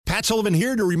Matt Sullivan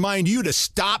here to remind you to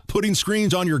stop putting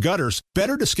screens on your gutters.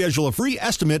 Better to schedule a free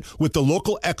estimate with the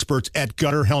local experts at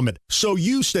Gutter Helmet so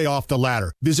you stay off the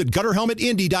ladder. Visit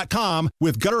GutterHelmetIndy.com.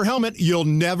 With Gutter Helmet, you'll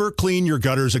never clean your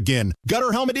gutters again.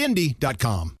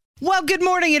 GutterHelmetIndy.com. Well, good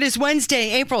morning. It is Wednesday,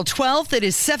 April 12th. It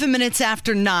is 7 minutes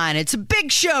after 9. It's a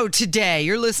big show today.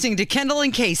 You're listening to Kendall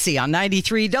and Casey on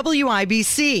 93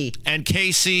 WIBC. And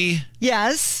Casey?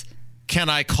 Yes? Can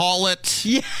I call it?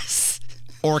 Yes.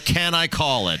 Or can I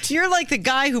call it? You're like the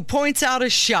guy who points out a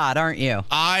shot, aren't you?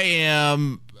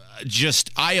 I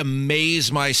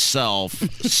amaze myself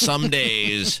some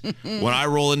days when I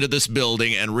roll into this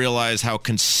building and realize how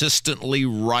consistently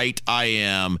right I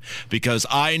am, because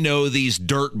I know these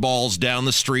dirt balls down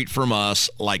the street from us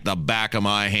like the back of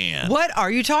my hand. What are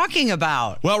you talking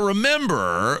about? Well,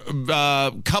 remember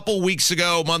a couple weeks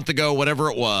ago, a month ago,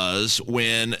 whatever it was,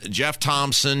 when Jeff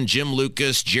Thompson, Jim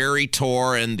Lucas, Jerry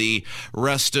Torr, and the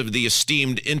rest of the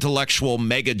esteemed intellectual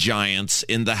mega giants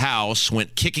in the House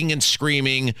went kicking and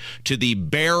screaming to the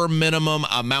bare minimum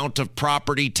amount of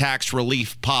property tax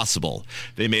relief possible.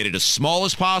 They made it as small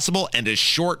as possible and as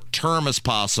short term as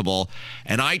possible.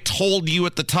 And I told you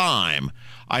at the time,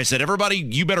 I said, everybody,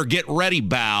 you better get ready,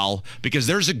 Bal, because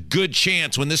there's a good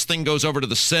chance when this thing goes over to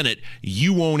the Senate,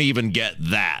 you won't even get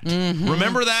that. Mm-hmm.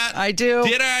 Remember that? I do.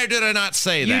 Did I not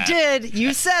say that? You did.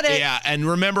 You said it. Yeah, and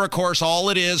remember, of course, all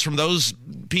it is from those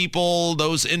people,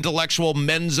 those intellectual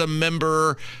Mensa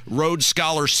member, Rhodes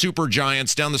Scholar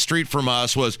supergiants down the street from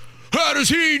us was, how does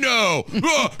he know?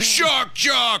 Oh, shock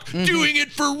jock, doing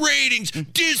it for ratings,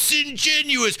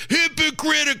 disingenuous,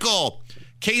 hypocritical.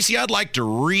 Casey, I'd like to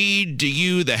read to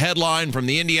you the headline from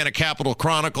the Indiana Capitol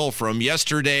Chronicle from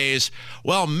yesterday's,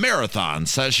 marathon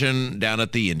session down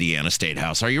at the Indiana State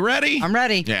House. Are you ready? I'm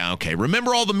ready. Yeah, okay.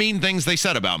 Remember all the mean things they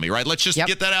said about me, right? Let's just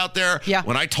get that out there. Yeah.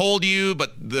 When I told you,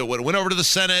 but when it went over to the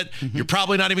Senate, you're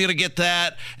probably not even going to get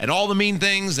that, and all the mean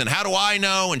things, and how do I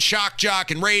know, and shock jock,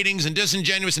 and ratings, and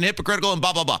disingenuous, and hypocritical, and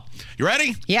blah, blah, blah. You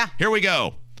ready? Yeah. Here we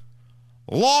go.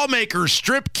 Lawmakers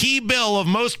strip key bill of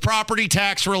most property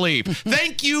tax relief.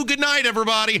 Thank you. Good night,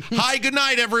 everybody. Hi, good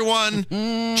night, everyone.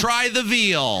 Try the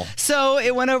veal. So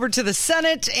it went over to the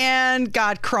Senate and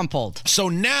got crumpled. So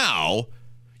now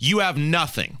you have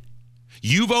nothing.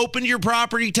 You've opened your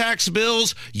property tax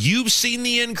bills. You've seen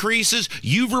the increases.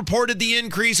 You've reported the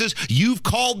increases. You've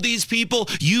called these people.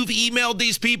 You've emailed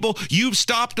these people. You've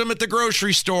stopped them at the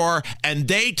grocery store. And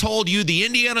they told you, the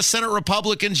Indiana Senate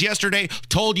Republicans yesterday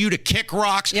told you to kick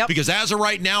rocks because as of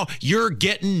right now, you're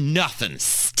getting nothing.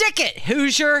 Stick it,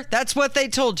 Hoosier. That's what they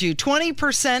told you.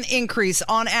 20% increase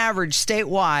on average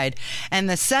statewide. And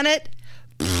the Senate...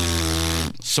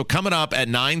 So coming up at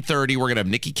 9:30, we're going to have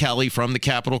Nikki Kelly from the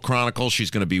Capitol Chronicle.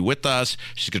 She's going to be with us.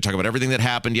 She's going to talk about everything that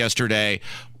happened yesterday.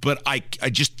 But I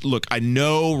just, look, I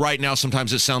know right now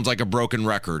sometimes it sounds like a broken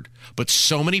record, but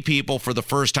so many people for the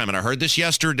first time, and I heard this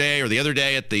yesterday or the other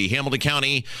day at the Hamilton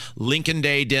County Lincoln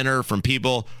Day dinner from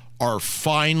people, are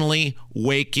finally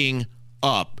waking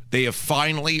up. They have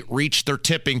finally reached their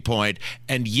tipping point.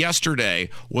 And yesterday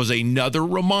was another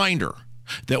reminder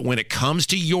that when it comes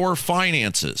to your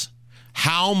finances,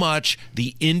 how much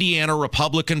the Indiana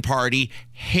Republican Party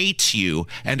hates you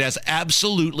and has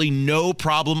absolutely no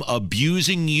problem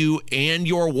abusing you and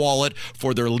your wallet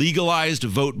for their legalized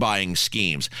vote buying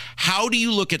schemes. How do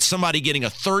you look at somebody getting a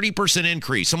 30%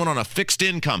 increase, someone on a fixed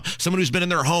income, someone who's been in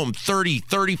their home 30,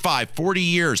 35, 40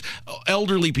 years,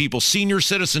 elderly people, senior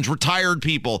citizens, retired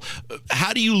people?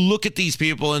 How do you look at these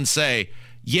people and say,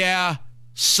 yeah,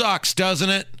 sucks, doesn't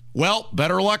it? Well,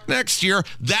 better luck next year.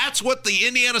 That's what the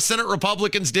Indiana Senate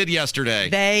Republicans did yesterday.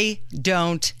 They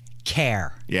don't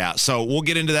care. Yeah, so we'll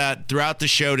get into that throughout the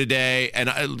show today. And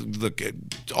look,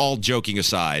 all joking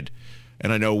aside,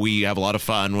 and I know we have a lot of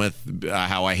fun with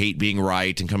how I hate being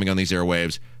right and coming on these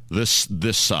airwaves.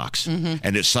 This sucks.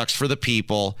 And it sucks for the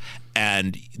people.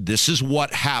 And this is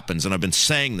what happens. And I've been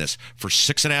saying this for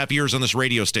 6.5 years on this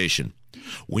radio station.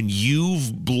 When you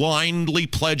blindly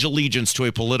pledge allegiance to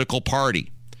a political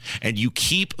party, and you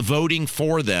keep voting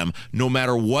for them no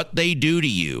matter what they do to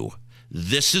you,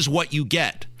 this is what you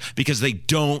get, because they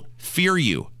don't fear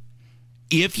you.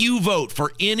 If you vote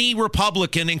for any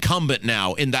Republican incumbent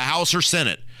now in the House or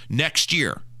Senate next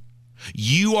year,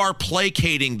 you are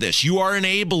placating this. You are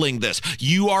enabling this.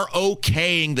 You are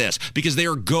okaying this, because they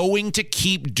are going to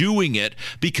keep doing it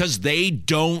because they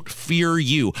don't fear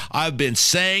you. I've been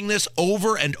saying this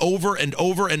over and over and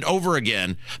over and over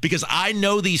again because I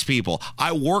know these people.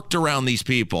 I worked around these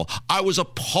people. I was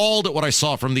appalled at what I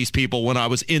saw from these people when I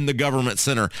was in the government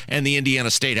center and the Indiana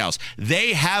State House.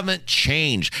 They haven't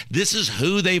changed. This is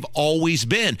who they've always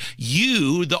been.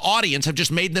 You, the audience, have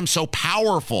just made them so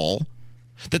powerful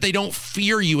that they don't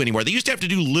fear you anymore. They used to have to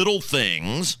do little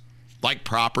things like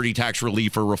property tax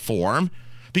relief or reform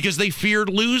because they feared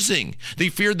losing. They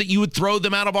feared that you would throw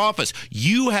them out of office.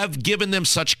 You have given them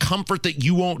such comfort that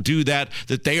you won't do that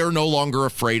they are no longer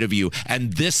afraid of you.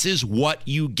 And this is what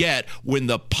you get when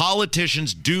the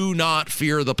politicians do not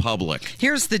fear the public.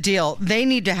 Here's the deal. They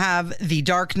need to have the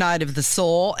dark night of the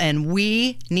soul, and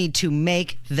we need to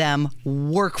make them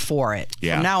work for it.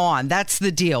 Yeah. From now on, that's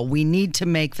the deal. We need to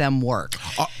make them work.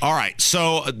 All right.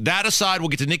 So that aside, we'll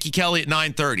get to Nikki Kelly at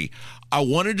 9:30. I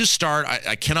wanted to start,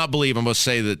 I cannot believe I must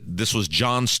say that this was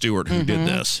Jon Stewart who did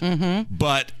this,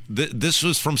 but this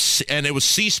was and it was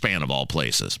C-SPAN of all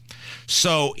places.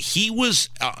 So he was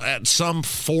at some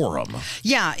forum.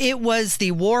 Yeah, it was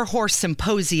the War Horse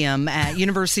Symposium at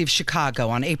University of Chicago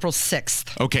on April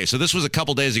 6th. Okay, so this was a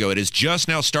couple days ago. It has just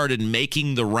now started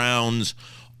making the rounds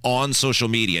on social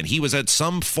media, and he was at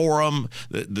some forum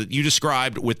that you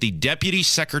described with the Deputy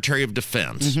Secretary of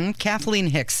Defense.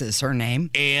 Kathleen Hicks is her name.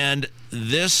 And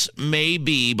this may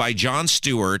be, by Jon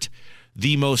Stewart,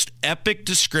 the most epic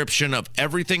description of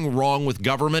everything wrong with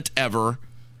government ever.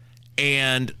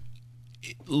 And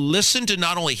listen to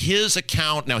not only his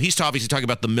account. Now, he's obviously talking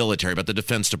about the military, about the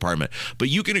Defense Department, but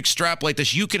you can extrapolate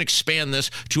this. You can expand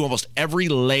this to almost every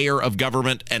layer of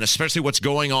government, and especially what's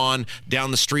going on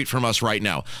down the street from us right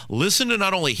now. Listen to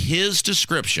not only his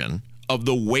description of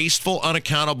the wasteful,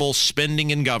 unaccountable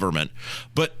spending in government,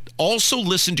 but also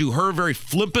listen to her very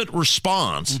flippant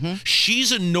response.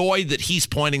 She's annoyed that he's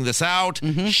pointing this out.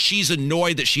 She's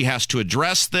annoyed that she has to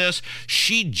address this.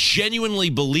 She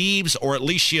genuinely believes, or at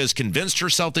least she has convinced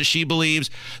herself that she believes,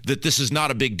 that this is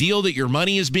not a big deal, that your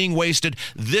money is being wasted.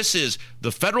 This is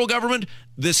the federal government.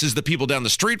 This is the people down the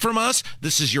street from us.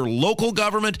 This is your local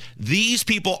government. These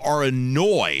people are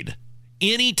annoyed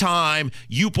anytime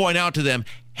you point out to them,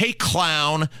 hey,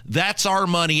 clown, that's our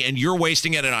money and you're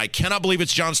wasting it. And I cannot believe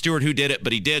it's Jon Stewart who did it,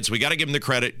 but he did. So we got to give him the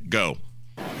credit. Go.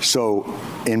 So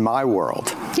in my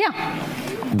world,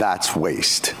 that's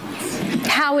waste.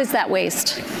 How is that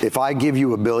waste? If I give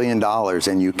you $1 billion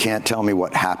and you can't tell me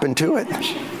what happened to it,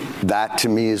 that to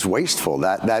me is wasteful.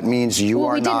 That means you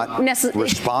are not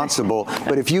responsible.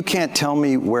 But if you can't tell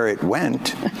me where it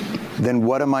went, then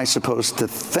what am I supposed to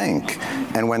think?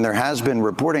 And when there has been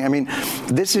reporting, I mean,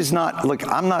 this is not, look,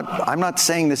 I'm not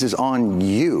saying this is on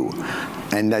you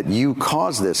and that you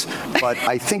caused this, but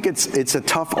I think it's a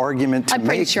tough argument to I'm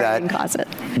pretty make sure that I didn't cause it.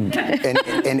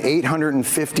 an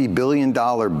 $850 billion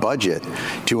budget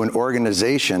to an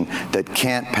organization that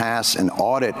can't pass an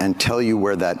audit and tell you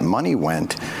where that money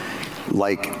went,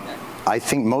 like, I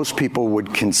think most people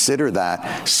would consider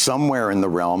that somewhere in the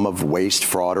realm of waste,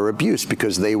 fraud, or abuse,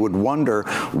 because they would wonder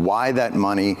why that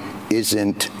money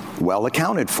isn't well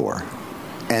accounted for.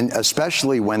 And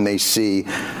especially when they see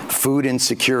food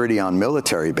insecurity on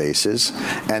military bases,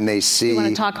 and they see... You want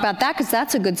to talk about that? Because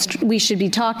that's a good... we should be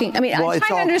talking... I mean, I'm trying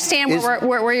to understand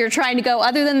where you're trying to go,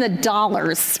 other than the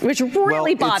dollars, which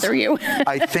really bother you.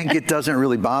 I think it doesn't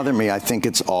really bother me. I think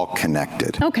it's all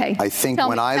connected. Okay. I think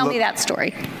tell me that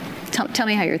story. Tell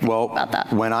me how you're thinking about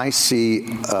that. When I see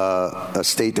a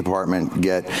State Department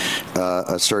get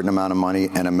a certain amount of money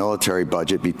and a military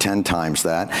budget be 10 times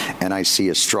that, and I see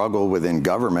a struggle within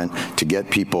government to get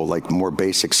people like more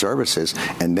basic services,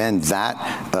 and then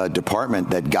that department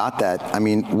that got that, I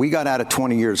mean, we got out of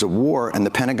 20 years of war and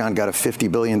the Pentagon got a $50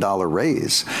 billion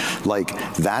raise.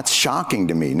 Like, that's shocking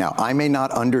to me. Now, I may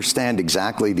not understand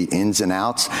exactly the ins and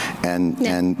outs and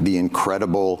the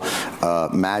incredible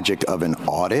magic of an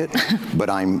audit, but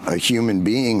I'm a human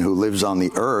being who lives on the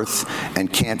earth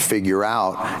and can't figure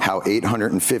out how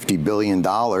 $850 billion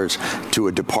to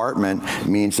a department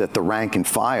means that the rank and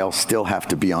file still have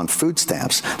to be on food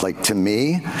stamps. Like, to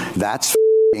me, that's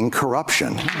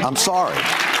corruption. I'm sorry.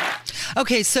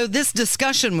 Okay, so this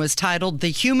discussion was titled The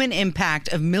Human Impact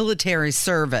of Military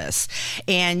Service,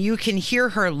 and you can hear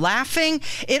her laughing.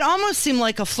 It almost seemed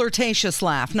like a flirtatious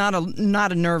laugh, not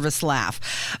a nervous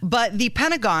laugh. But the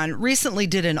Pentagon recently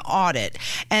did an audit,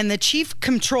 and the chief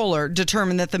comptroller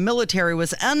determined that the military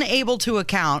was unable to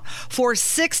account for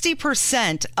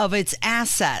 60% of its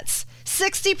assets.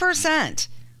 60%.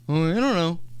 Well, I don't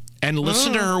know. And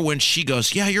listen to her when she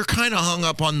goes, yeah, you're kind of hung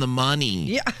up on the money.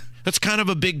 Yeah. That's kind of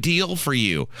a big deal for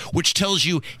you, which tells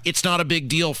you it's not a big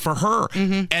deal for her.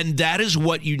 And that is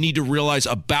what you need to realize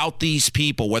about these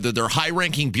people, whether they're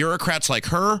high-ranking bureaucrats like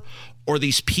her or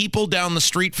these people down the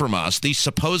street from us, these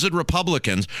supposed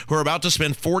Republicans who are about to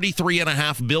spend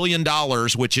 $43.5 billion,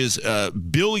 which is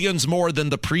billions more than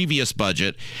the previous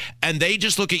budget. And they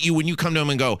just look at you when you come to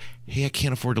them and go, hey, I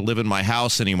can't afford to live in my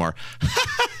house anymore.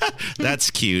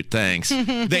 That's cute. Thanks.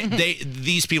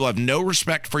 These people have no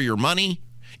respect for your money.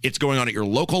 It's going on at your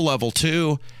local level,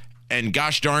 too. And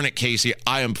gosh darn it, Casey,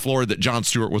 I am floored that Jon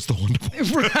Stewart was the one to blame.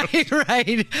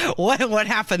 Right. What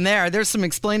happened there? There's some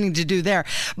explaining to do there.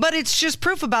 But it's just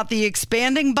proof about the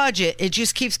expanding budget. It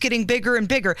just keeps getting bigger and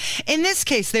bigger. In this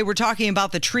case, they were talking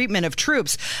about the treatment of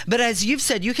troops. But as you've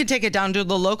said, you can take it down to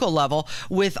the local level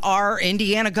with our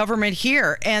Indiana government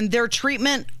here and their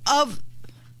treatment of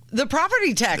the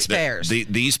property taxpayers.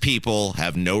 These people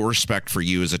have no respect for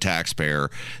you as a taxpayer.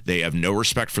 They have no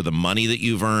respect for the money that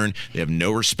you've earned. They have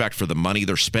no respect for the money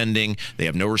they're spending. They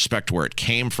have no respect where it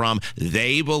came from.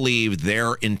 They believe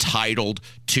they're entitled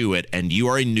to it, and you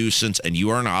are a nuisance, and you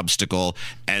are an obstacle.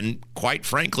 And quite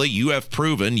frankly, you have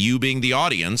proven, you being the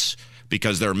audience,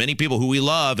 because there are many people who we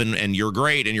love, and you're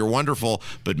great and you're wonderful,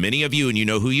 but many of you, and you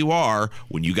know who you are,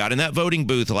 when you got in that voting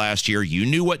booth last year, you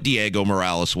knew what Diego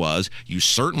Morales was. You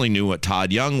certainly knew what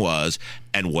Todd Young was.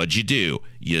 And what'd you do?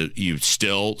 You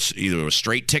still either a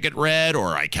straight ticket read, or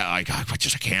I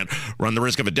can't run the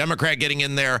risk of a Democrat getting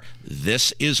in there.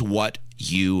 This is what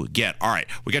you get. All right,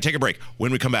 we got to take a break.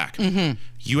 When we come back,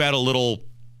 you had a little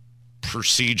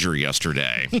procedure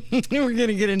yesterday. We're going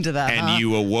to get into that. And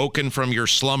you awoken from your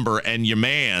slumber, and your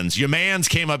mans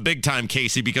came up big time,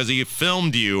 Casey, because he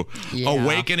filmed you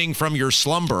awakening from your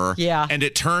slumber. Yeah. And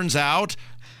it turns out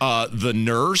the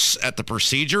nurse at the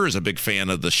procedure is a big fan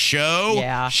of the show.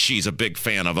 Yeah. She's a big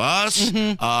fan of us.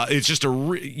 It's just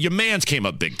your mans came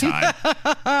up big time.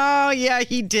 Oh, yeah,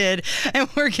 he did. And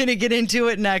we're going to get into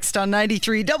it next on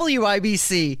 93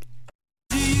 WIBC.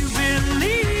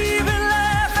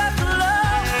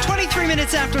 3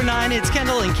 minutes after 9, it's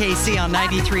Kendall and Casey on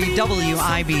 93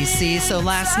 WIBC. So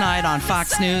last night on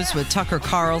Fox News with Tucker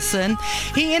Carlson,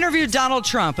 he interviewed Donald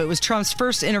Trump. It was Trump's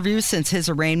first interview since his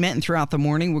arraignment, and throughout the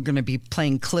morning, we're going to be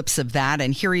playing clips of that.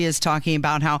 And here he is talking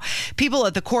about how people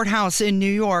at the courthouse in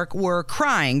New York were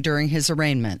crying during his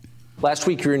arraignment. Last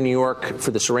week, you were in New York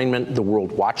for this arraignment. The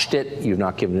world watched it. You've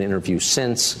not given an interview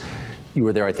since. You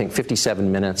were there, I think,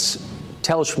 57 minutes.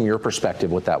 Tell us from your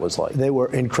perspective what that was like. They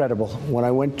were incredible. When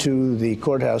I went to the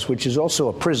courthouse, which is also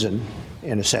a prison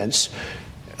in a sense,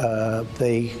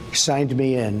 they signed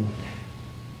me in.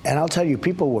 And I'll tell you,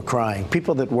 people were crying.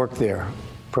 People that work there,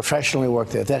 professionally work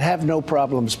there, that have no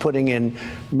problems putting in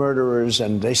murderers,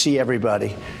 and they see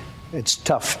everybody. It's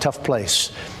tough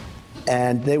place.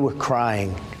 And they were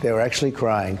crying. They were actually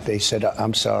crying. They said,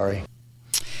 "I'm sorry."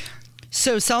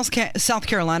 So South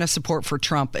Carolina support for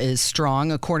Trump is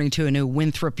strong. According to a new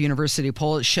Winthrop University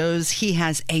poll, it shows he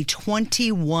has a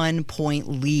 21-point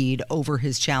lead over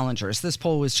his challengers. This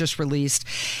poll was just released,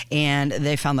 and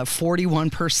they found that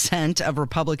 41% of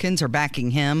Republicans are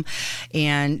backing him.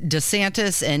 And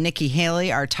DeSantis and Nikki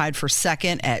Haley are tied for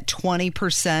second at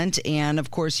 20%. And,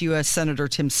 of course, U.S. Senator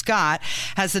Tim Scott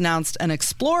has announced an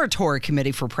exploratory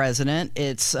committee for president.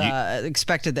 It's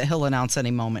expected that he'll announce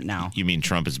any moment now. You mean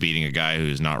Trump is beating a guy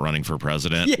who's not running for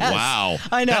president? Yes, wow.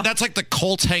 I know. That's like the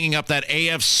Colts hanging up that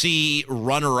AFC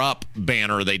runner-up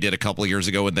banner they did a couple of years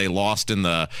ago when they lost in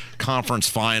the conference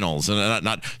finals. And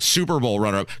not Super Bowl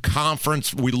runner-up.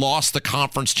 Conference. We lost the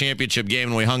conference championship game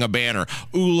and we hung a banner.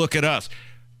 Ooh, look at us.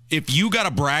 If you got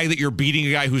to brag that you're beating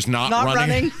a guy who's not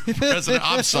running president,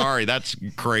 I'm sorry. That's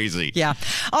crazy. Yeah.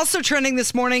 Also trending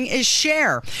this morning is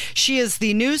Cher. She is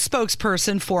the new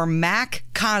spokesperson for MAC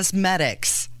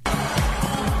Cosmetics.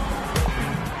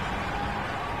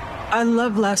 I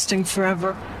love lasting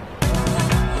forever.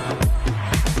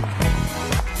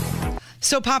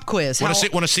 So pop quiz. Want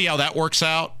to see how that works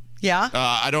out? Yeah.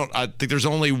 I think there's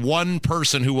only one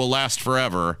person who will last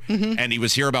forever, and he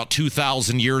was here about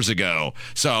 2,000 years ago.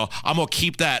 So I'm going to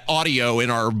keep that audio in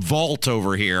our vault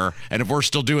over here, and if we're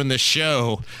still doing this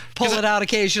show... Pull it out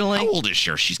occasionally. How old is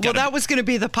Cher? That was going to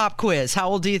be the pop quiz. How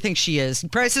old do you think she is?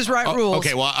 Price is Right rules.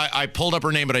 Okay, well, I pulled up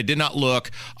her name, but I did not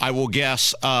look. I will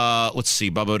guess, let's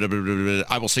see,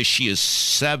 I will say she is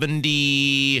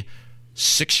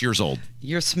 76 years old.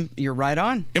 You're right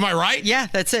on. Am I right? Yeah,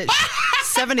 that's it.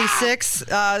 76,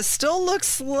 still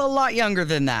looks a lot younger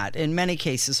than that in many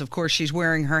cases. Of course, she's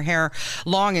wearing her hair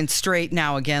long and straight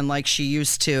now again like she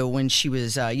used to when she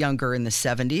was younger in the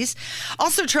 70s.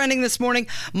 Also trending this morning,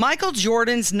 Michael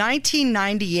Jordan's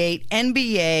 1998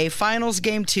 NBA Finals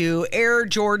Game 2 Air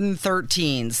Jordan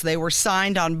 13s. They were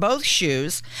signed on both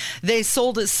shoes. They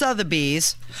sold at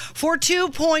Sotheby's for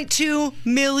 $2.2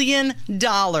 million.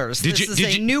 This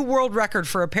is a new world record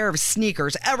for a pair of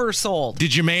sneakers ever sold.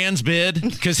 Did your man's bid?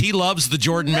 Because he loves the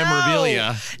Jordan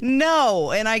memorabilia.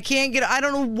 No, and I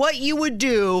don't know what you would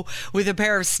do with a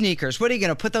pair of sneakers. What are you going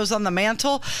to put those on the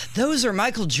mantle? Those are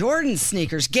Michael Jordan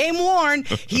sneakers. Game worn.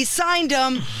 He signed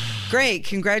them. Great.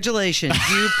 Congratulations.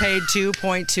 You paid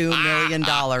 $2.2 million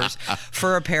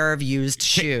for a pair of used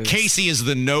shoes. Casey is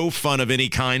the no fun of any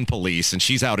kind police, and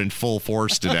she's out in full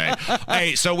force today.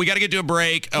 Hey, so we got to get to a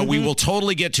break. We will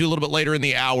totally get to a little bit later in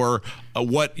the hour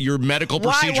what your medical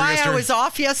procedure why yesterday. I was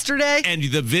off yesterday. And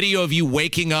the video of you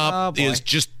waking up is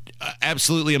just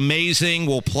absolutely amazing.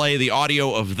 We'll play the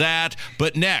audio of that.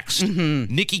 But next,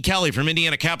 Nikki Kelly from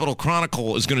Indiana Capitol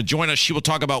Chronicle is going to join us. She will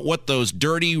talk about what those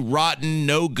dirty, rotten,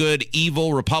 no good,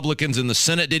 evil Republicans in the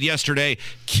Senate did yesterday,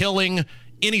 killing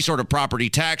any sort of property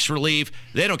tax relief.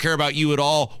 They don't care about you at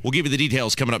all. We'll give you the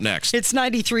details coming up next. It's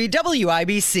 93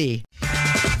 WIBC.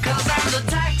 'Cause I'm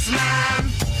the tax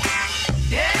man.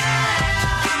 Yeah,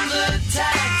 I'm the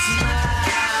tax man.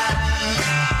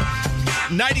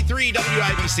 93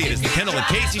 WIBC. It is the Kendall and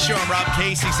Casey show. I'm Rob.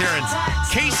 Casey's here. And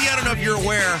Casey, I don't know if you're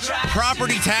aware,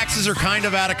 property taxes are kind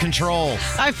of out of control.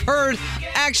 I've heard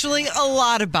actually a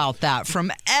lot about that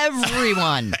from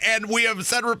everyone. And we have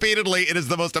said repeatedly, it is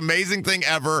the most amazing thing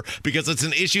ever because it's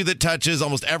an issue that touches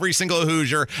almost every single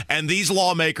Hoosier. And these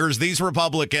lawmakers, these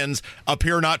Republicans,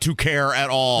 appear not to care at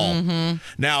all.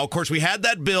 Now, of course, we had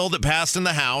that bill that passed in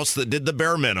the House that did the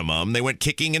bare minimum. They went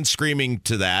kicking and screaming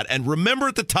to that. And remember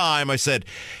at the time, I said,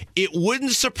 it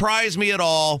wouldn't surprise me at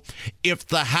all if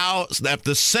the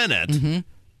Senate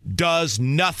does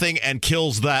nothing and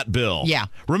kills that bill. Yeah.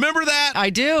 Remember that?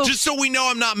 I do. Just so we know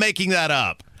I'm not making that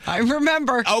up. I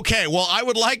remember. Okay, well, I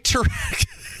would like to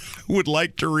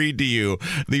read to you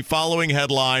the following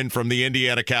headline from the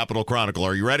Indiana Capitol Chronicle.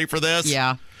 Are you ready for this?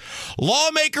 Yeah.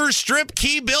 Lawmakers strip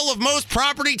key bill of most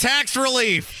property tax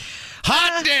relief.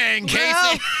 Hot dang, Casey.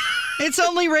 Well, it's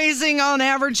only raising on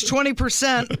average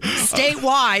 20%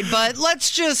 statewide, but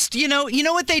let's just, you know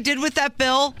what they did with that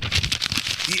bill?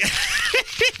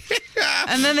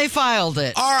 And then they filed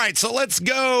it. All right, so let's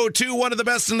go to one of the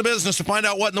best in the business to find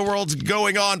out what in the world's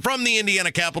going on from the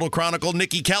Indiana Capitol Chronicle.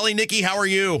 Nikki Kelly. Nikki, how are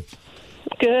you?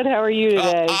 Good. How are you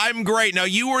today? I'm great. Now,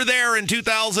 you were there in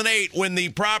 2008 when the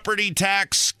property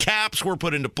tax caps were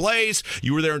put into place.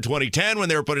 You were there in 2010 when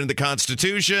they were put into the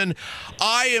Constitution.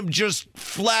 I am just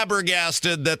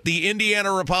flabbergasted that the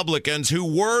Indiana Republicans, who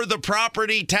were the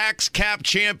property tax cap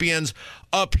champions,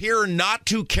 appear not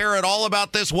to care at all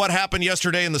about this. What happened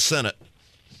yesterday in the Senate?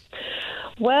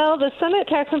 Well, the Senate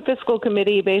Tax and Fiscal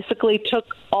Committee basically took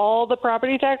all the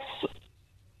property tax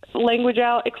language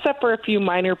out, except for a few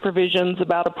minor provisions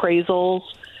about appraisals.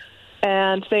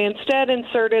 And they instead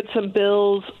inserted some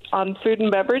bills on food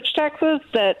and beverage taxes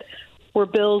that were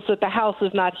bills that the House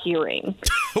is not hearing.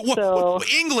 What,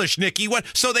 English, Nikki. What?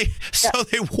 So they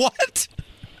what?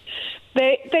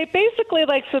 They basically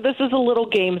so this is a little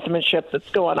gamesmanship that's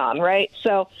going on, right?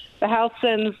 So the House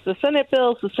sends the Senate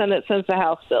bills, the Senate sends the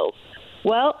House bills.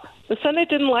 Well, the Senate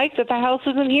didn't like that the House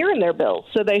isn't hearing their bills,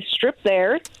 so they stripped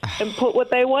theirs and put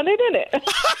what they wanted in it.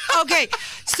 Okay,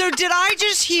 so did I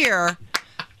just hear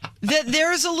that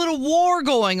there's a little war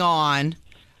going on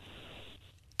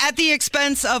at the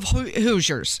expense of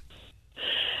Hoosiers?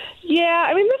 Yeah,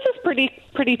 I mean, this is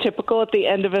pretty typical at the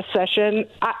end of a session.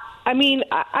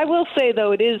 I will say,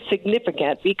 though, it is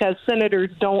significant because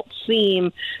senators don't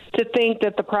seem to think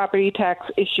that the property tax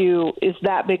issue is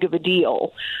that big of a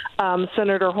deal.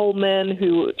 Senator Holman,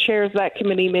 who chairs that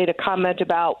committee, made a comment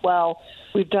about, well,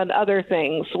 we've done other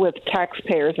things with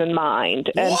taxpayers in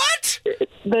mind. And what?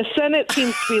 The Senate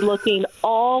seems to be looking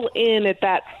all in at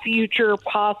that future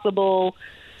possible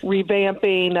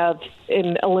revamping of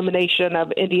an elimination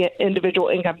of individual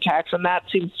income tax, and that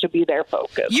seems to be their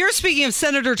focus. You're speaking of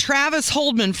Senator Travis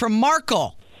Holdman from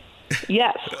Markle.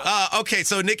 Yes. Okay,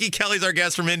 so Nikki Kelly's our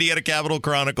guest from Indiana Capitol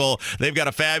Chronicle. They've got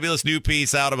a fabulous new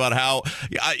piece out about how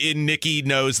Nikki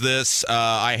knows this.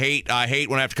 I hate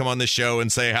when I have to come on this show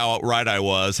and say how right I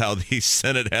was, how the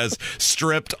Senate has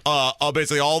stripped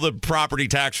basically all the property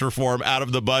tax reform out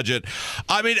of the budget.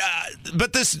 I mean,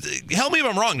 but this, help me if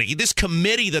I'm wrong, Nikki, this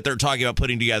committee that they're talking about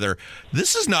putting together,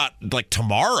 this is not like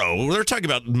tomorrow. They're talking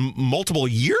about multiple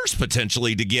years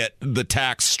potentially to get the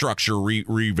tax structure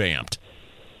revamped.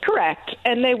 Correct.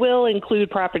 And they will include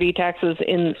property taxes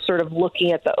in sort of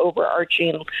looking at the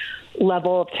overarching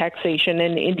level of taxation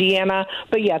in Indiana.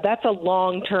 But yeah, that's a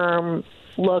long-term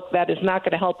look that is not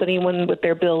going to help anyone with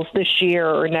their bills this year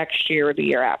or next year or the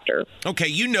year after. Okay,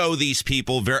 you know these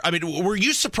people were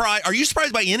you surprised? Are you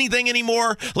surprised by anything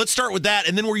anymore? Let's start with that.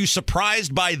 And then were you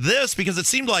surprised by this? Because it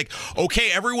seemed like, okay,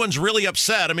 everyone's really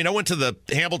upset. I mean, I went to the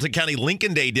Hamilton County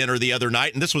Lincoln Day dinner the other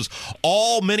night, and this was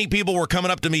all many people were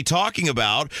coming up to me talking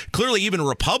about. Clearly, even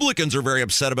Republicans are very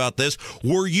upset about this.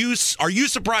 Are you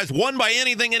surprised, one, by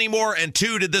anything anymore, and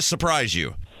two, did this surprise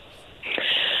you?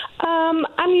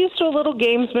 I'm used to a little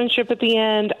gamesmanship at the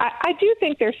end. I do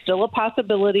think there's still a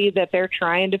possibility that they're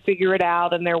trying to figure it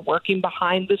out and they're working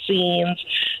behind the scenes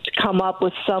to come up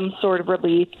with some sort of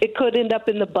relief. It could end up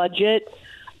in the budget,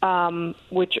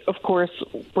 which, of course,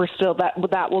 we're still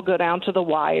that will go down to the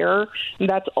wire. And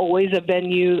that's always a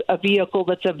vehicle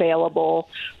that's available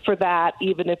for that,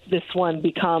 even if this one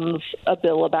becomes a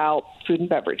bill about food and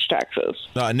beverage taxes.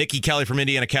 Nikki Kelly from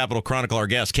Indiana Capitol Chronicle, our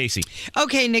guest. Casey.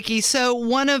 Okay, Nikki. So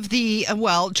one of the,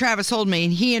 Travis told me,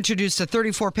 and he introduced a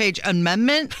 34-page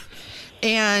amendment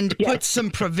and put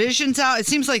some provisions out. It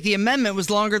seems like the amendment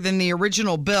was longer than the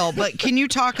original bill, but can you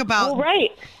talk about... Well, right.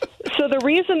 So the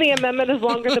reason the amendment is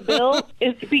longer than the bill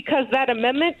is because that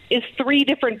amendment is 3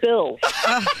 different bills.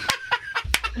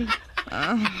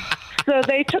 So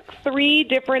they took 3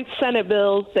 different Senate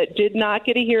bills that did not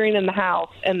get a hearing in the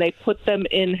House, and they put them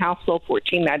in House Bill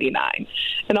 1499.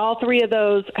 And all 3 of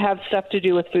those have stuff to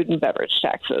do with food and beverage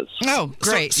taxes. Oh,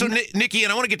 great. So Nikki,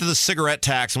 and I want to get to the cigarette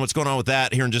tax and what's going on with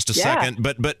that here in just a second.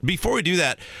 But before we do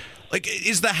that,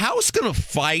 is the House going to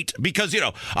fight? Because,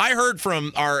 I heard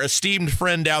from our esteemed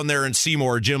friend down there in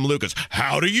Seymour, Jim Lucas.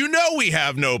 How do you know we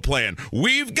have no plan?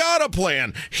 We've got a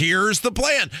plan. Here's the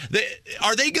plan.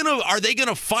 Are they going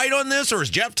to fight on this, or is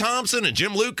Jeff Thompson and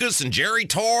Jim Lucas and Jerry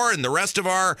Torr and the rest of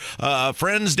our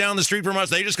friends down the street from us,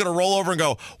 they just going to roll over and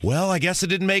go, well, I guess it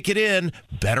didn't make it in.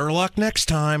 Better luck next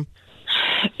time.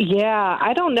 Yeah,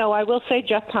 I don't know. I will say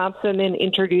Jeff Thompson, in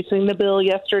introducing the bill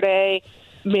yesterday,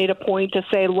 made a point to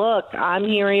say, look, I'm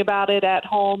hearing about it at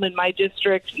home in my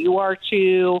district. You are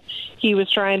too. He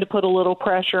was trying to put a little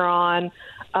pressure on.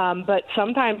 But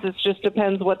sometimes it just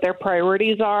depends what their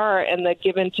priorities are and the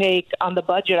give and take on the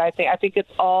budget. I think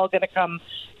it's all going to come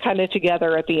kind of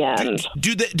together at the end.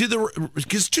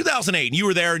 Because 2008, you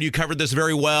were there and you covered this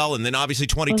very well, and then obviously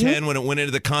 2010 when it went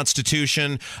into the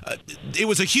Constitution, it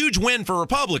was a huge win for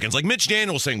Republicans. Like Mitch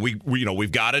Daniels saying,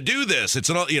 we've got to do this. It's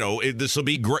this will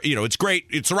be great. It's great.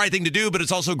 It's the right thing to do, but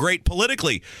it's also great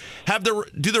politically.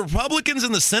 Do the Republicans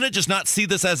in the Senate just not see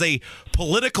this as a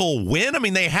political win? I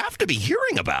mean, they have to be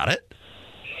hearing about it.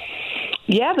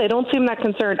 Yeah, they don't seem that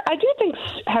concerned. I do think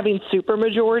having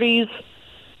supermajorities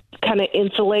kind of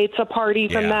insulates a party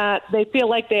from that. They feel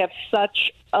like they have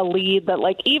such a lead that,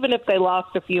 like, even if they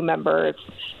lost a few members,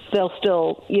 they'll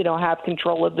still, have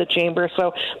control of the chamber.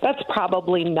 So that's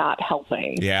probably not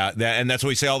helping. Yeah, and that's what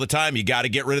we say all the time. You got to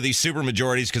get rid of these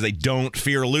supermajorities because they don't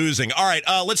fear losing. All right,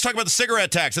 let's talk about the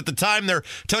cigarette tax. At the time, they're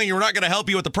telling you we're not going to help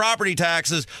you with the property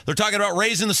taxes. They're talking about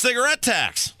raising the cigarette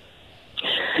tax.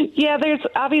 Yeah, there's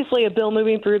obviously a bill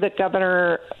moving through that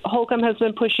Governor Holcomb has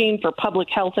been pushing for public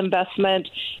health investment.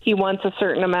 He wants a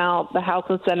certain amount. The House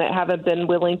and Senate haven't been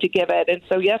willing to give it. And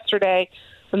so yesterday,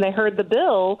 when they heard the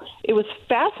bill, it was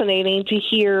fascinating to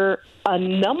hear a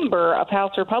number of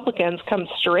House Republicans come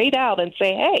straight out and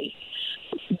say, hey,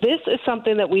 this is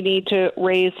something that we need to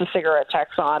raise the cigarette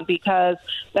tax on, because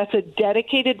that's a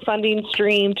dedicated funding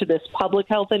stream to this public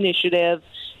health initiative.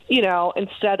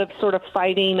 Instead of sort of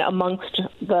fighting amongst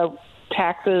the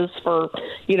taxes for,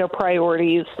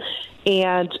 priorities.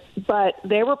 But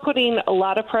they were putting a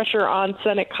lot of pressure on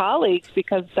Senate colleagues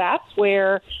because that's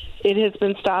where it has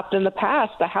been stopped in the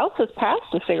past. The House has passed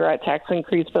a cigarette tax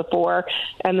increase before,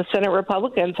 and the Senate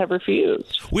Republicans have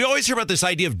refused. We always hear about this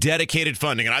idea of dedicated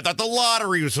funding, and I thought the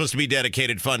lottery was supposed to be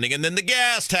dedicated funding, and then the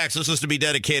gas tax was supposed to be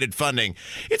dedicated funding.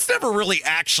 It's never really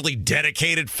actually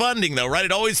dedicated funding, though, right?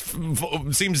 It always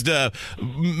seems to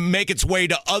make its way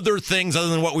to other things other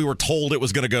than what we were told it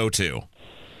was going to go to.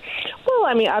 Well,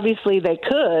 I mean, obviously they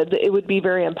could. It would be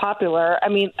very unpopular. I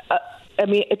mean,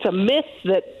 it's a myth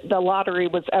that the lottery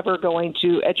was ever going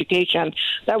to education.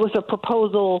 That was a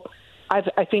proposal,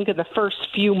 I think, in the first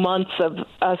few months of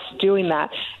us doing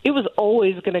that. It was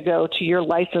always going to go to your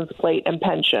license plate and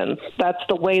pensions. That's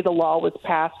the way the law was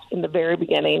passed in the very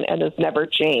beginning and has never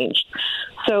changed.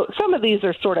 So some of these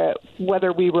are sort of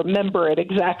whether we remember it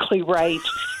exactly right.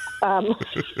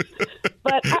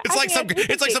 But it's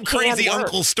like some crazy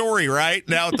uncle story, right?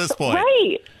 Now at this point,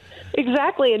 right?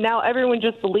 Exactly, and now everyone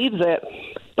just believes it.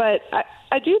 But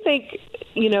I do think,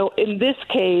 in this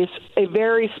case, a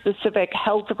very specific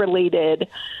health-related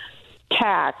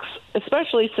tax,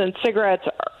 especially since cigarettes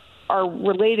are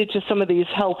related to some of these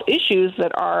health issues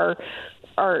that our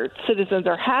citizens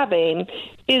are having,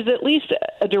 is at least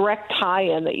a direct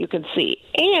tie-in that you can see.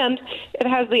 And it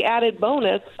has the added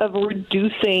bonus of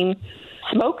reducing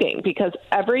smoking, because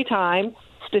every time,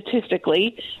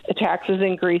 statistically, a tax is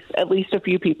increased, at least a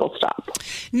few people stop.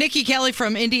 Nikki Kelly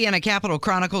from Indiana Capitol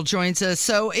Chronicle joins us.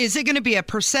 So is it going to be a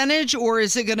percentage, or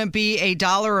is it going to be a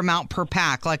dollar amount per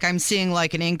pack? Like I'm seeing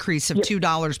like an increase of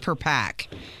 $2 per pack.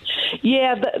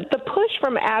 Yeah, the push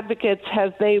from advocates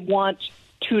has they want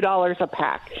 $2 a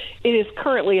pack. It is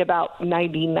currently about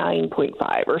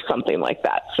 99.5 or something like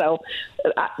that. So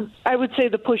I would say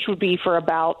the push would be for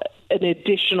about an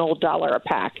additional $1 a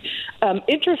pack.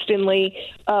 Interestingly,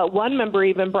 one member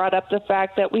even brought up the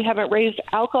fact that we haven't raised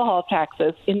alcohol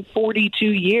taxes in 42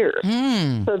 years.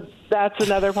 So that's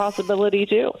another possibility,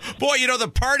 too. Boy,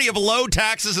 the party of low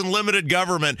taxes and limited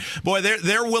government, boy,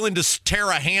 they're willing to tear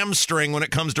a hamstring when it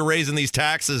comes to raising these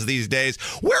taxes these days.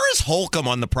 Where is Holcomb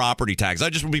on the property tax?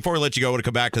 Before I let you go, I want to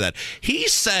come back to that. He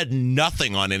said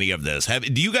nothing on any of this.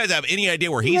 Do you guys have any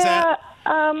idea where he's at?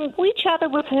 We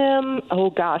chatted with him,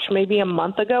 maybe a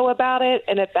month ago about it.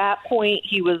 And at that point,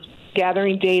 he was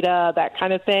gathering data, that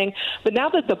kind of thing. But now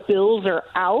that the bills are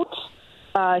out,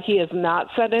 he has not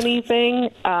said anything.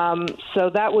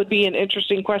 So that would be an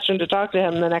interesting question to talk to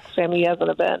him the next time he has an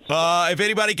event. If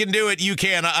anybody can do it, you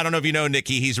can. I don't know if you know,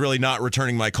 Nikki, he's really not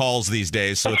returning my calls these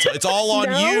days. So it's all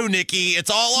on you, Nikki.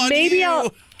 It's all on you.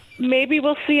 Maybe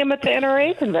we'll see him at the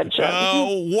NRA convention.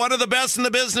 One of the best in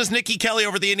the business, Nikki Kelly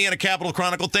over at the Indiana Capital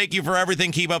Chronicle. Thank you for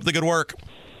everything. Keep up the good work.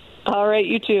 All right,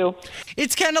 you too.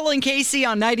 It's Kendall and Casey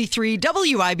on 93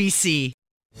 WIBC.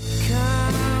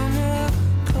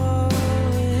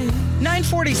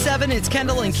 9:47, it's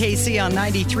Kendall and Casey on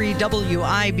 93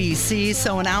 WIBC.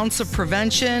 So an ounce of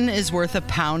prevention is worth a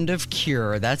pound of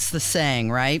cure. That's the saying,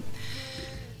 right?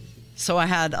 So I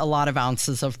had a lot of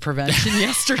ounces of prevention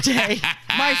yesterday.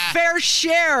 My fair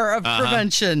share of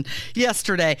prevention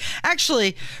yesterday.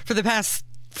 Actually, for the past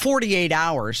 48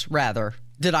 hours, rather,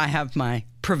 did I have my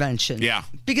prevention. Yeah.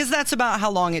 Because that's about how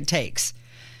long it takes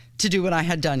to do what I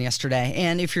had done yesterday.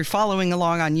 And if you're following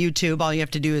along on YouTube, all you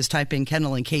have to do is type in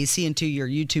Kendall and Casey into your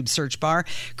YouTube search bar.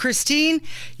 Christine,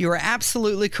 you are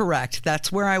absolutely correct.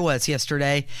 That's where I was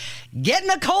yesterday,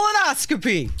 getting a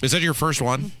colonoscopy. Is that your first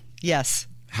one? Yes.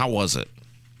 How was it?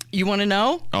 You want to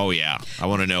know? Oh, yeah. I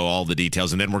want to know all the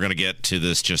details. And then we're going to get to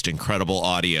this just incredible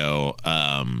audio.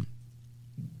 I'm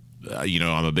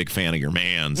a big fan of your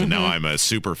man's, and now I'm a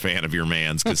super fan of your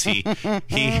man's because he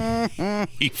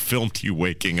filmed you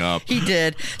waking up. He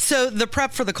did. So the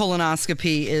prep for the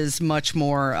colonoscopy is much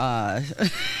more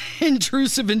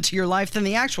intrusive into your life than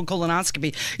the actual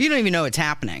colonoscopy. You don't even know it's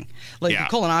happening. Like the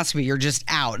colonoscopy, you're just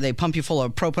out. They pump you full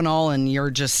of propanol and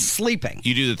you're just sleeping.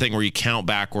 You do the thing where you count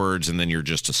backwards and then you're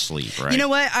just asleep, right? You know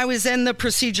what? I was in the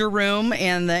procedure room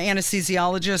and the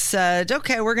anesthesiologist said,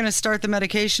 okay, we're going to start the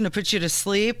medication to put you to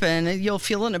sleep and you'll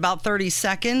feel it in about 30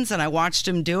 seconds. And I watched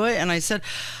him do it and I said,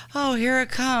 oh, here it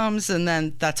comes. And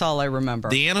then that's all I remember.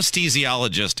 The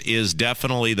anesthesiologist is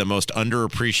definitely the most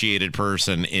underappreciated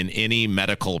person in any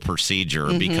medical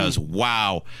procedure because,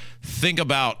 wow, think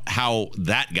about how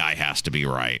that guy has to be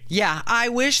right. Yeah, I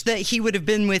wish that he would have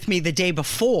been with me the day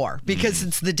before because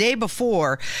it's the day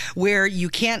before where you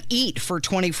can't eat for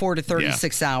 24 to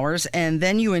 36 hours and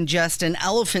then you ingest an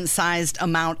elephant-sized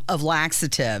amount of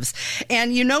laxatives.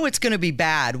 And you know it's going to be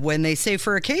bad when they say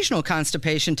for occasional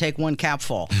constipation, take 1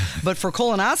 capful. But for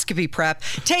colonoscopy prep,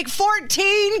 take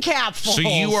 14 capfuls. So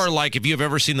you are like, if you have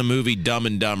ever seen the movie Dumb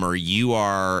and Dumber, you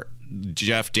are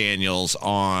Jeff Daniels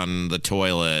on the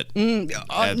toilet.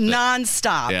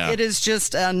 Nonstop. Yeah. It is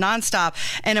just nonstop.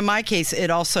 And in my case, it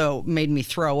also made me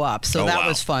throw up. So that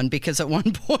was fun because at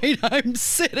one point I'm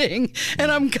sitting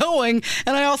and I'm going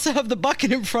and I also have the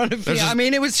bucket in front of me. I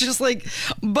mean, it was just like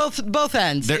both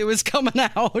ends. It was coming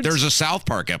out. There's a South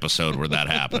Park episode where that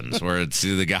happens, where it's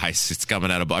the guy, it's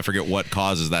coming out of, I forget what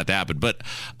causes that to happen. But,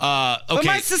 okay. But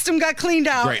my system got cleaned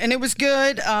out. Great. And it was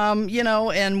good,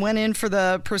 and went in for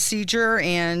the procedure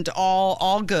and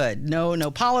all good. No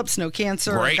polyps, no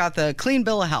cancer. Great. I got the clean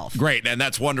bill of health. Great, and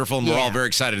that's wonderful, and we're all very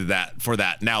excited for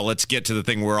that. Now let's get to the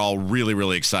thing we're all really,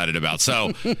 really excited about.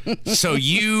 So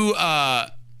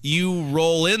you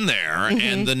roll in there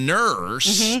and the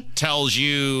nurse tells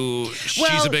you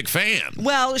she's a big fan.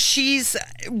 Well, she's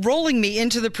rolling me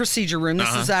into the procedure room.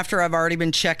 This is after I've already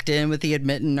been checked in with the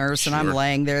admitting nurse and I'm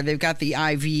laying there. They've got the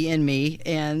IV in me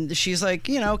and she's like,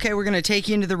 okay, we're going to take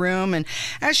you into the room. And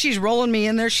as she's rolling me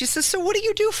in there, she says, so what do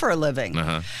you do for a living?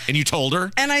 And you told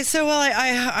her? And I said, well,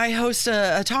 I host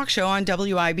a talk show on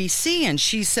WIBC. And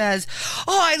she says,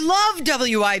 oh, I love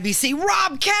WIBC.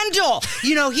 Rob Kendall.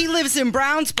 He lives in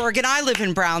Brownsburg and I live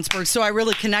in Brownsburg, so I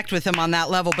really connect with him on that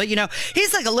level. But,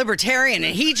 he's like a libertarian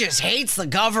and he just hates the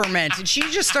government. And she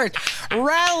she just starts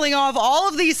rattling off all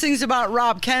of these things about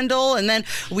Rob Kendall. And then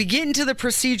we get into the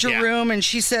procedure room, and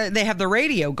she said they have the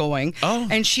radio going. Oh.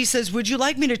 And she says, would you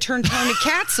like me to turn Tony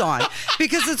Katz on?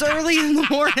 Because it's early in the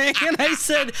morning. And I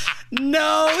said,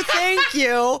 no, thank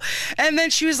you. And then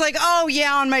she was like, oh,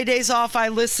 yeah, on my days off, I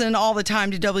listen all the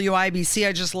time to WIBC.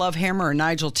 I just love Hammer and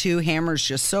Nigel, too. Hammer's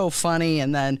just so funny.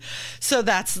 And then, so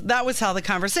that was how the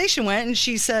conversation went. And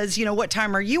she says, you know, what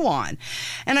time are you on?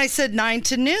 And I said 9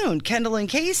 to noon, Kendall and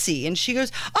Casey. And she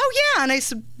goes, oh, yeah. And I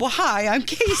said, well, hi, I'm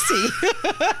Casey.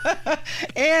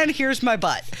 And here's my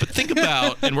butt. But think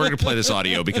about, and we're going to play this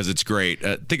audio because it's great.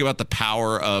 Think about the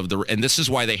power of and this is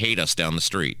why they hate us down the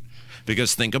street.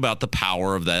 Because think about the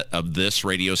power of this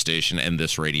radio station and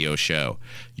this radio show.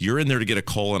 You're in there to get a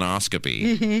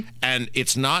colonoscopy. Mm-hmm. And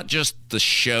it's not just the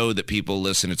show that people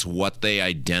listen, it's what they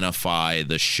identify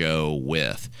the show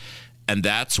with. And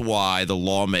that's why the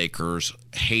lawmakers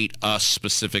hate us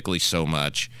specifically so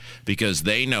much, because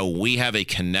they know we have a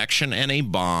connection and a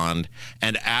bond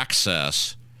and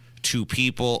access to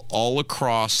people all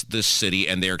across this city,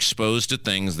 and they're exposed to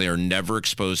things they are never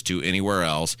exposed to anywhere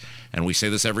else. And we say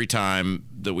this every time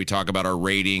that we talk about our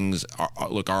ratings.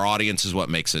 Look, our audience is what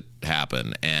makes it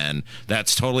happen, and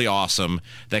that's totally awesome.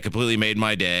 That completely made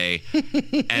my day.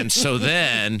 And so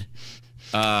then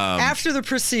after the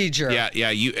procedure. Yeah.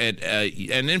 You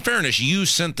and in fairness, you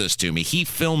sent this to me. He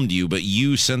filmed you, but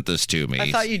you sent this to me. I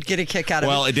thought you'd get a kick out of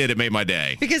it. Well, it did. It made my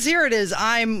day. Because here it is.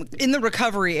 I'm in the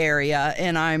recovery area,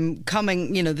 and I'm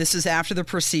coming, this is after the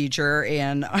procedure,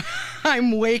 and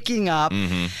I'm waking up,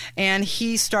 and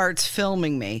he starts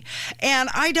filming me. And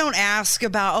I don't ask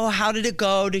about, how did it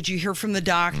go? Did you hear from the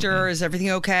doctor? Is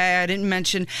everything okay? I didn't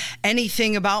mention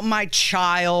anything about my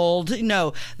child.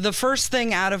 No, the first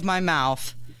thing out of my mouth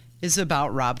is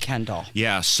about Rob Kendall.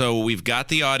 Yeah, so we've got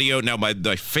the audio. Now, my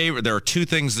favorite, there are two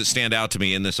things that stand out to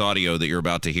me in this audio that you're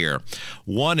about to hear.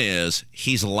 One is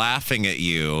he's laughing at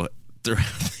you throughout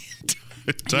the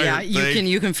entire thing.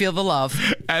 You can feel the love.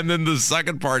 And then the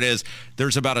second part is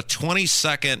there's about a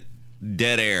 20-second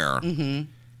dead air. Mm-hmm.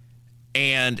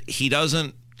 And he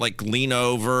doesn't lean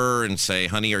over and say,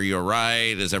 honey, are you all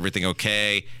right? Is everything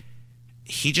okay?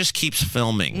 He just keeps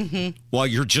filming while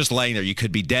you're just laying there. You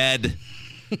could be dead.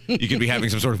 You could be having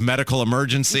some sort of medical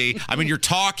emergency. I mean, you're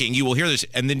talking, you will hear this,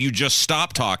 and then you just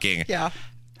stop talking. Yeah.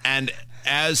 And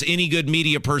as any good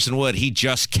media person would, he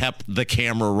just kept the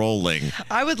camera rolling.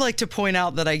 I would like to point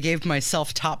out that I gave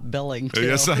myself top billing, too.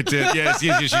 Yes, I did. Yes,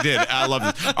 you did. I love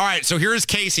it. All right, so here's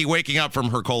Casey waking up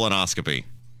from her colonoscopy.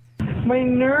 My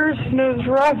nurse knows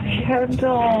Rob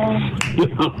Kendall.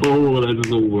 Oh, that's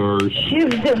the worst. She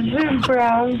lives in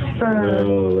Brownsburg.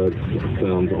 Oh, that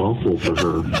sounds awful for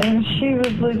her. And she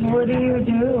was like, what do you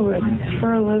do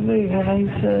for a living? And I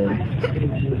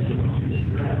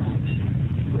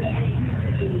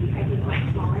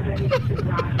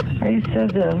said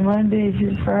that Monday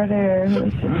through Friday I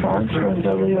host a talk show on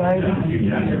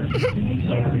WIBC.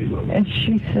 And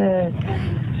she said,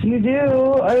 you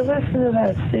do? I listen to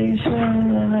that station.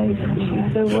 And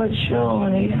she said, what show?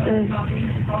 And I said,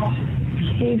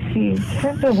 Casey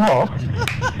Kendall.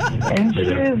 And she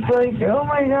was like, oh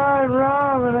my God,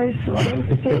 Rob. And I said,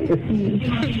 it's Casey.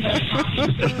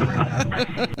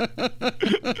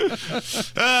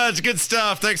 It's good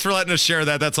stuff. Thanks for letting us share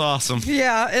that. That's awesome.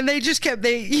 Yeah, and they just kept,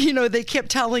 they kept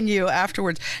telling you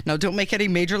afterwards, no, don't make any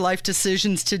major life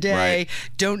decisions today. Right.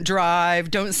 Don't drive.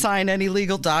 Don't sign any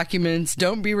legal documents.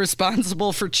 Don't be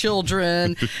responsible for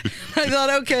children. I thought,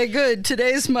 okay, good.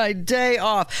 Today's my day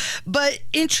off. But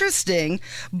interesting,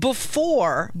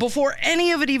 before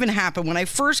any of it even happened, when I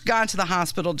first got to the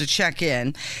hospital to check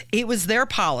in, it was their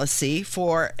policy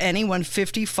for anyone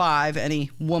 55,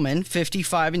 any woman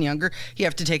 55 and younger, you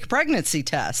have to take a pregnancy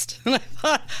test. And I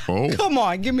thought, come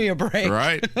on, give me a break.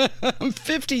 Right. I'm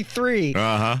 53.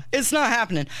 Uh-huh. It's not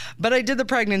happening. But I did the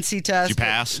pregnancy test. Did you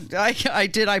pass? I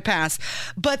did. I passed.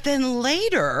 But then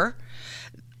later,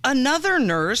 another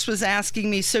nurse was asking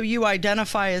me, so you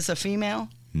identify as a female?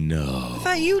 No. I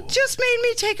thought, you just made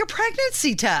me take a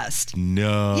pregnancy test.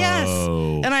 No. Yes.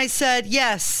 And I said,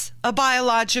 yes, a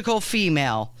biological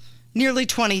female. Nearly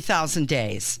 20,000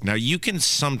 days. Now, you can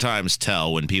sometimes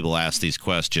tell when people ask these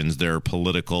questions, their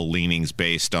political leanings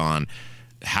based on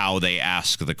how they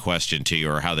ask the question to you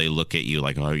or how they look at you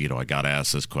like, oh, I got to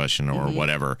ask this question or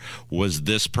whatever. Was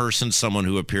this person someone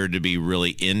who appeared to be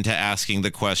really into asking the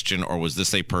question, or was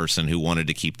this a person who wanted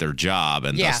to keep their job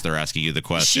and thus they're asking you the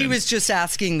question? She was just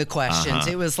asking the questions.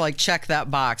 It was like, check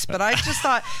that box. But I just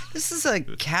thought, this is a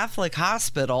Catholic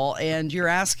hospital and you're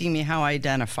asking me how I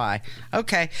identify.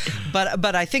 Okay.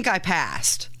 But I think I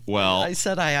passed. Well, I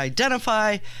said I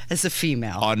identify as a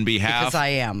female. On behalf because I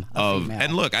am a female.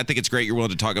 And look, I think it's great you're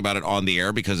willing to talk about it on the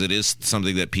air because it is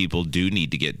something that people do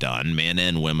need to get done, men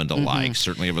and women alike,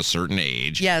 certainly of a certain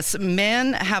age. Yes,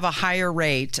 men have a higher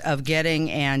rate of getting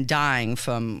and dying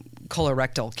from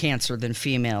colorectal cancer than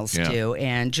females do.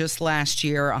 And just last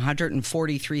year,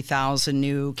 143,000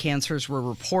 new cancers were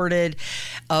reported.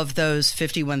 Of those,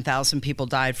 51,000 people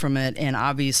died from it. And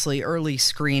obviously, early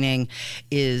screening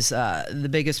is the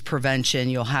biggest prevention.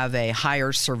 You'll have a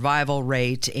higher survival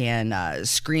rate, and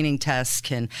screening tests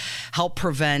can help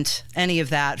prevent any of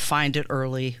that. Find it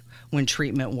early when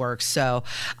treatment works. So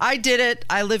I did it.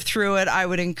 I lived through it. I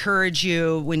would encourage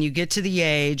you, when you get to the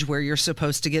age where you're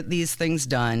supposed to get these things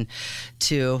done,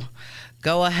 to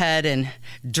go ahead and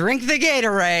drink the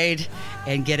Gatorade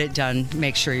and get it done.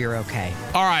 Make sure you're okay.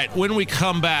 All right. When we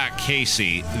come back,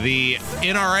 Casey, the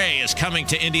NRA is coming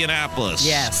to Indianapolis.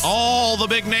 Yes. All the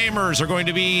big namers are going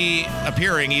to be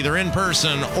appearing either in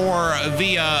person or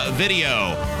via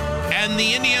video. And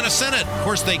the Indiana Senate, of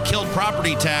course, they killed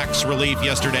property tax relief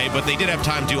yesterday, but they did have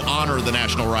time to honor the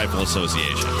National Rifle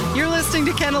Association. You're listening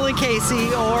to Kendall and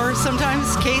Casey, or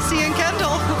sometimes Casey and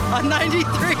Kendall on 93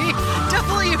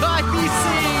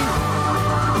 WIBC.